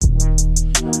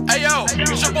Hey yo,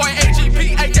 it's your boy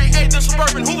AGP, aka the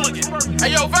Suburban Hooligan.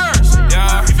 Hey yo, Verse,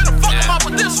 Yeah. you finna fuck them up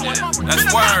with this one. That's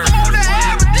finna word. knock them on their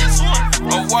head with this one.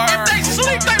 Oh, word. If they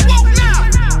sleep, they woke now.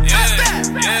 That's that.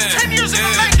 Yeah. 10 years in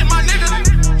the making, my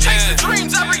nigga. Chasing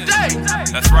dreams every day.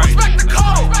 That's right. Respect the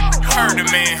code. Heard the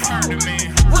man.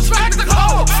 Respect the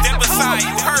code. Step aside,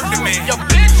 you heard the man. Yo,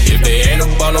 bitch. If they ain't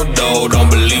about no dough, don't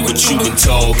believe what you been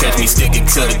told. Catch me sticking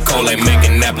to the code like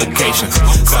making applications.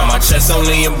 Sign my chest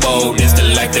only in bold. It's the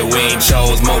life that we ain't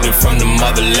chose. Molded from the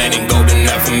motherland and golden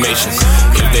affirmations.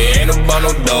 If they ain't about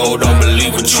no dough, don't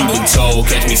believe what you been told.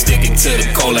 Catch me sticking to the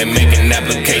code like making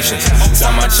applications.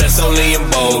 Sign my chest only in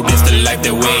bold. It's the life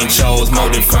that we ain't chose.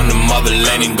 Molded from the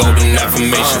motherland and golden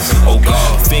affirmations. Oh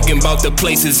God, thinking about the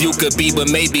places you could be,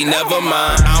 but maybe never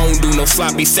mind. I don't do no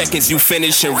sloppy seconds. You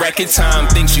finish in record time.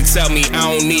 Think she tell me I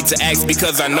don't need to ask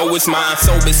because I know it's mine.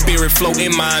 Sober spirit float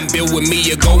in mind. Build with me,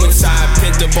 you go inside.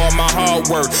 Pent up all my hard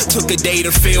work. Took a day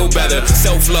to feel better.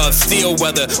 Self-love, still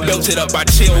weather. Built it up, I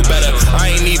chill better. I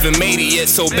ain't even made it yet,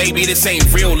 so baby, this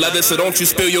ain't real leather. So don't you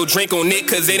spill your drink on it,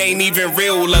 cause it ain't even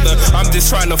real leather. I'm just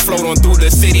trying to float on through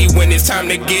the city when it's time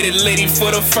to get it litty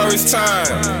for the first time.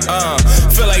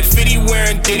 Feel like 50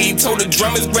 wearing Diddy. Told the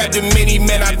drummers grab the mini,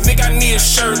 man, I think I need a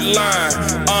shirt line.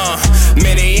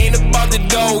 Man, they ain't about the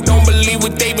dough. Don't believe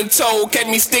what they been told. Kept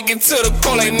me sticking to the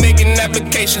code like making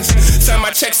applications. Sign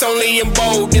my checks only in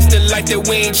bold. It's the life that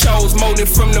we ain't chose. Molded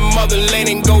from the motherland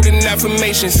and golden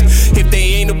affirmations. If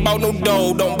they ain't about no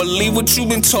dough, don't believe what you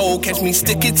been told. Catch me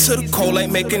sticking to the code like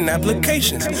making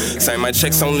applications. Sign my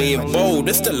checks only in bold.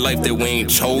 It's the life that we ain't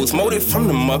chose. Molded from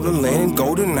the motherland and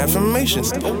golden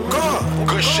affirmations. Oh God.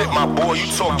 Good shit, my boy. You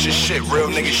talk your shit, real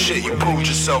nigga shit. You proved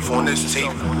yourself on this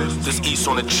tape. This East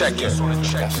on the check-in.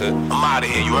 That's it. I'm out of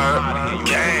here, you heard?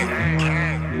 Gang.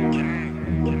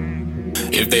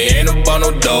 If they ain't about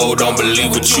no dough, don't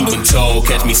believe what you been told.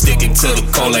 Catch me sticking to the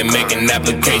code like making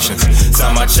applications.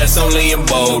 Sign my chest only in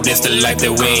bold. It's the life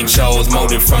that we ain't chose.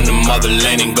 Molded from the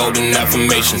motherland and golden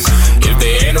affirmations. If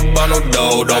they ain't about no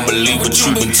dough, don't believe what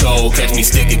you been told. Catch me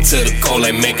sticking to the code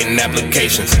like making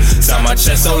applications. Sign my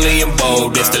chest only in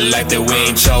bold. It's the life that we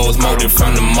ain't chose. Molded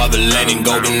from the motherland and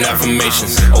golden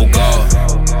affirmations. Oh God.